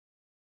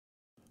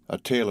A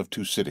Tale of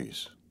Two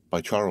Cities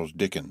by Charles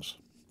Dickens.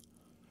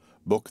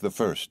 Book the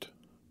First.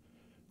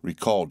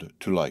 Recalled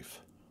to Life.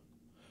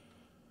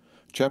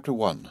 Chapter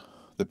 1.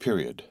 The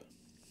Period.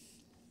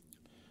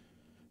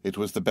 It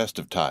was the best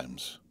of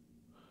times.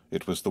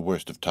 It was the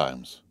worst of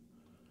times.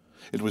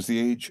 It was the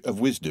age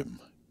of wisdom.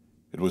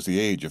 It was the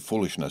age of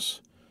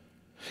foolishness.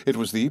 It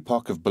was the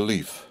epoch of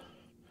belief.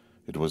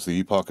 It was the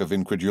epoch of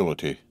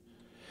incredulity.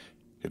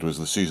 It was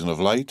the season of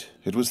light.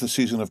 It was the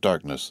season of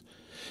darkness.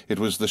 It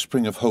was the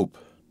spring of hope.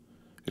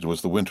 It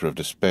was the winter of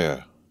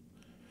despair.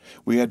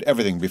 We had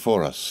everything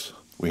before us.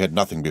 We had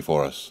nothing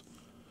before us.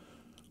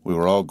 We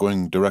were all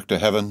going direct to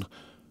heaven.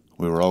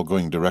 We were all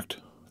going direct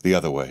the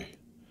other way.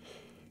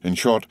 In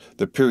short,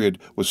 the period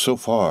was so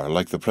far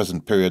like the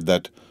present period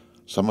that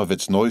some of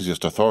its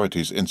noisiest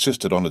authorities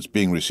insisted on its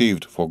being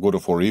received, for good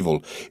or for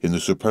evil, in the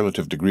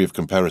superlative degree of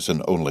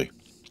comparison only.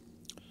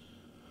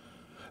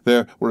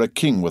 There were a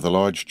king with a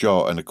large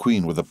jaw and a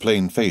queen with a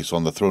plain face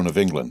on the throne of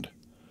England.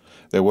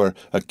 There were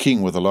a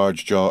king with a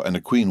large jaw and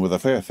a queen with a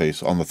fair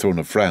face on the throne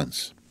of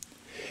France.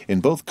 In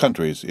both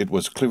countries it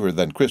was clearer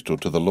than crystal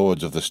to the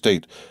lords of the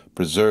state,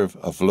 preserve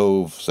of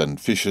loaves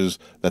and fishes,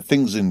 that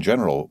things in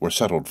general were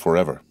settled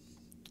forever.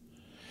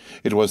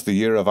 It was the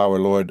year of our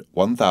Lord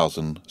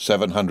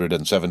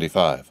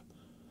 1775.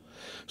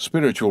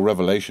 Spiritual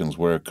revelations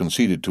were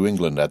conceded to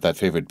England at that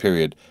favoured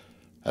period,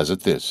 as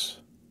at this.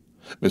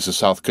 Mrs.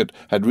 Southcote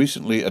had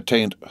recently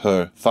attained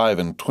her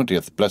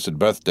 25th blessed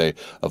birthday,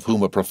 of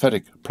whom a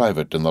prophetic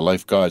private in the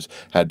Life Guards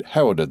had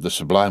heralded the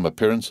sublime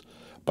appearance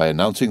by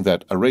announcing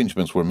that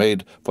arrangements were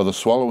made for the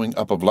swallowing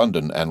up of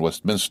London and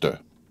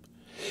Westminster.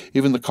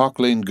 Even the Cock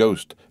Lane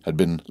ghost had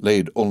been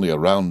laid only a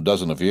round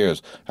dozen of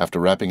years after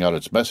rapping out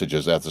its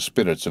messages as the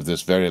spirits of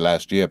this very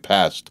last year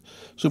past,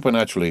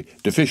 supernaturally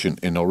deficient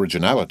in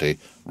originality,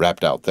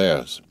 rapped out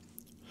theirs.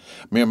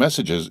 Mere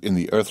messages in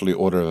the earthly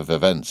order of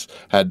events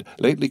had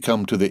lately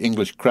come to the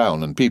English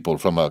crown and people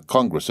from a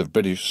congress of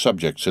British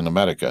subjects in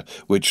America,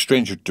 which,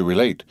 stranger to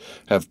relate,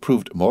 have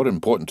proved more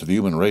important to the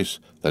human race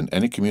than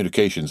any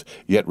communications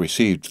yet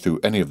received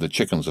through any of the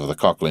chickens of the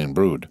Cock Lane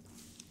brood.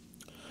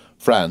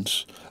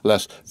 France,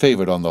 less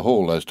favoured on the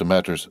whole as to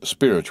matters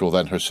spiritual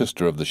than her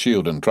sister of the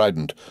shield and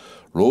trident,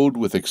 rolled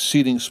with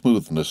exceeding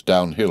smoothness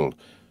downhill,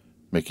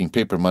 making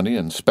paper money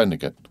and spending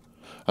it.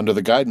 Under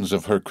the guidance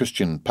of her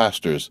Christian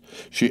pastors,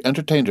 she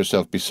entertained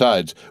herself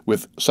besides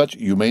with such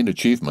humane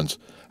achievements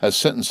as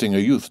sentencing a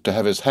youth to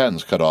have his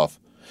hands cut off,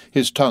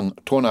 his tongue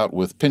torn out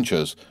with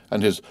pinchers,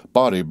 and his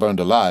body burned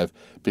alive,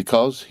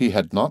 because he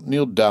had not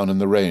kneeled down in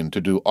the rain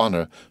to do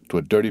honour to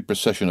a dirty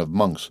procession of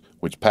monks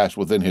which passed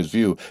within his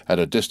view at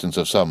a distance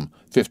of some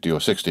 50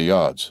 or 60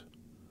 yards.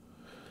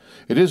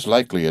 It is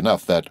likely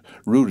enough that,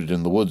 rooted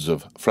in the woods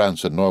of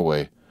France and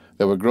Norway,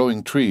 there were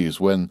growing trees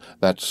when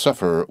that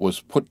sufferer was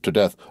put to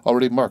death,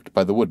 already marked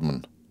by the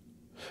woodman.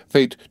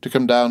 Fate to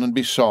come down and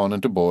be sawn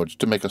into boards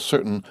to make a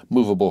certain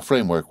movable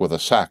framework with a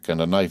sack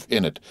and a knife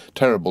in it,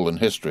 terrible in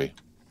history.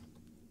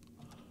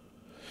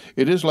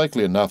 It is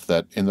likely enough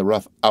that in the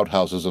rough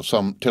outhouses of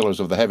some tillers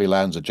of the heavy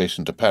lands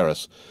adjacent to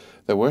Paris,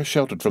 there were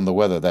sheltered from the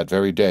weather that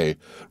very day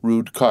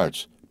rude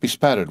carts,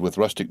 bespattered with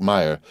rustic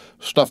mire,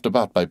 stuffed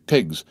about by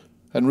pigs,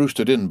 and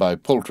roosted in by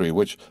poultry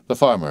which the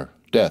farmer,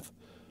 Death,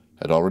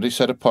 had already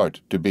set apart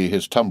to be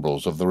his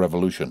tumbrils of the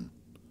Revolution.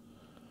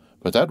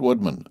 But that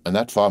woodman and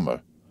that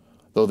farmer,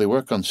 though they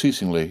work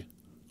unceasingly,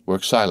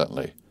 work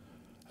silently,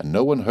 and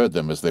no one heard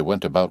them as they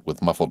went about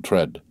with muffled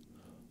tread,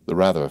 the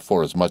rather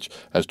forasmuch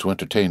as to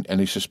entertain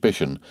any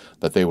suspicion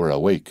that they were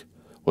awake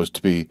was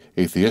to be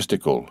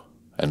atheistical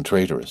and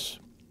traitorous.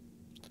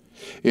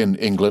 In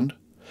England,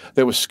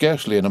 there was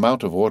scarcely an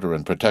amount of order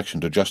and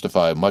protection to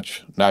justify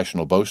much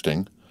national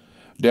boasting.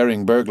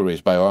 Daring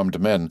burglaries by armed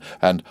men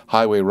and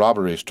highway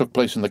robberies took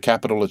place in the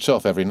capital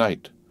itself every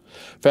night.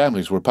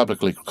 Families were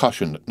publicly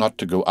cautioned not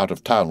to go out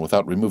of town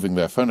without removing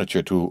their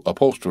furniture to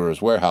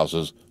upholsterers'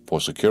 warehouses for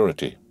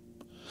security.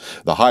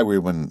 The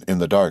highwayman in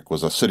the dark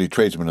was a city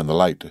tradesman in the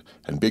light,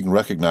 and being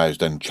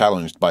recognized and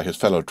challenged by his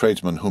fellow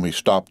tradesmen whom he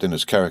stopped in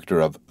his character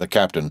of the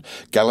captain,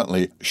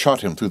 gallantly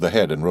shot him through the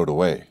head and rode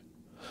away.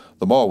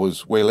 The mall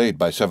was waylaid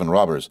by 7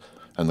 robbers,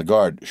 and the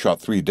guard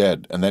shot 3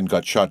 dead and then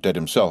got shot dead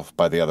himself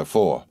by the other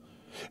 4.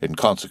 In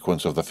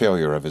consequence of the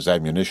failure of his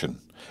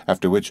ammunition,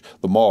 after which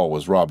the mall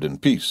was robbed in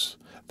peace.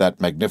 That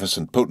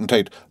magnificent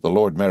potentate, the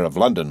Lord Mayor of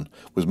London,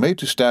 was made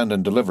to stand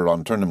and deliver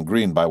on Turnham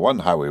Green by one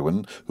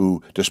highwayman,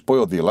 who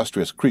despoiled the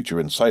illustrious creature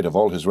in sight of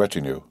all his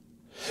retinue.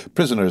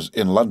 Prisoners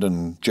in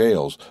London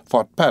jails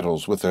fought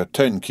battles with their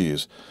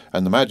turnkeys,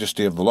 and the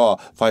majesty of the law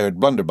fired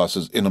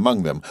blunderbusses in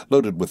among them,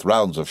 loaded with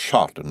rounds of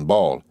shot and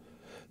ball.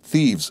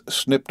 Thieves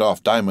snipped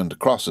off diamond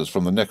crosses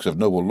from the necks of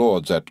noble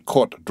lords at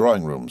court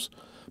drawing-rooms.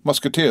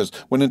 Musketeers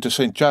went into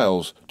St.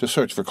 Giles to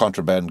search for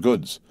contraband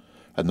goods,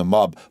 and the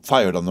mob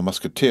fired on the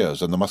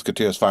musketeers, and the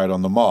musketeers fired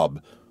on the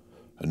mob,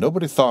 and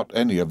nobody thought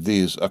any of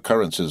these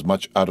occurrences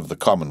much out of the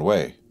common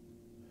way.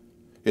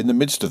 In the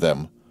midst of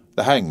them,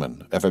 the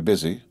hangman, ever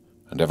busy,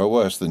 and ever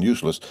worse than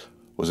useless,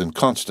 was in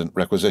constant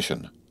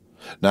requisition,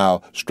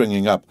 now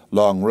stringing up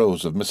long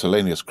rows of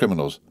miscellaneous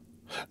criminals,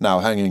 now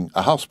hanging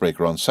a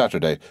housebreaker on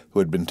Saturday who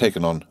had been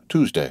taken on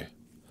Tuesday,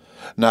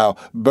 now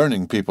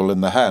burning people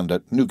in the hand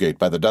at Newgate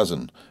by the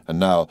dozen, and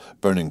now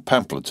burning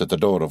pamphlets at the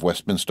door of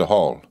Westminster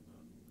Hall,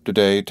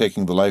 today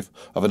taking the life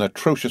of an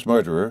atrocious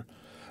murderer,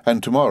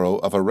 and tomorrow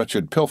of a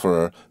wretched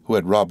pilferer who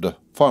had robbed a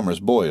farmer's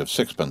boy of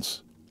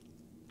sixpence.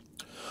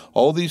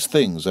 All these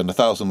things and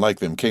 1,000 like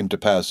them came to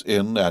pass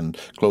in and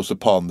close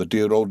upon the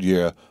dear old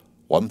year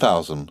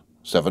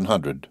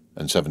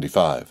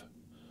 1775.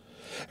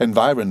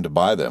 Environed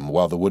by them,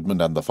 while the woodman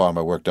and the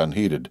farmer worked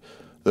unheeded,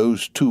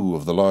 those 2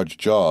 of the large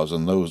jaws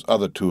and those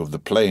other 2 of the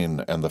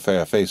plain and the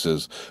fair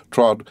faces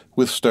trod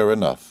with stir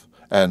enough,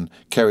 and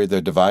carried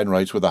their divine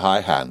rights with a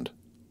high hand.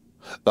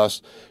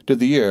 Thus did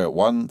the year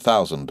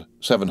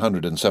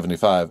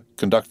 1775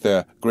 conduct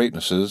their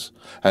greatnesses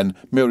and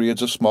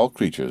myriads of small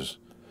creatures,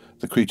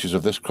 the creatures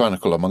of this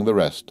chronicle among the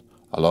rest,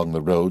 along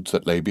the roads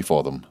that lay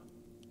before them.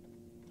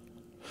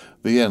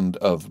 The end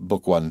of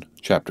Book 1,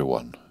 Chapter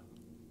 1.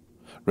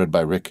 Read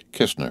by Rick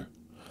Kistner.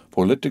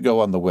 For Lit to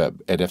Go on the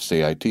web at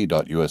fcit.usf.edu.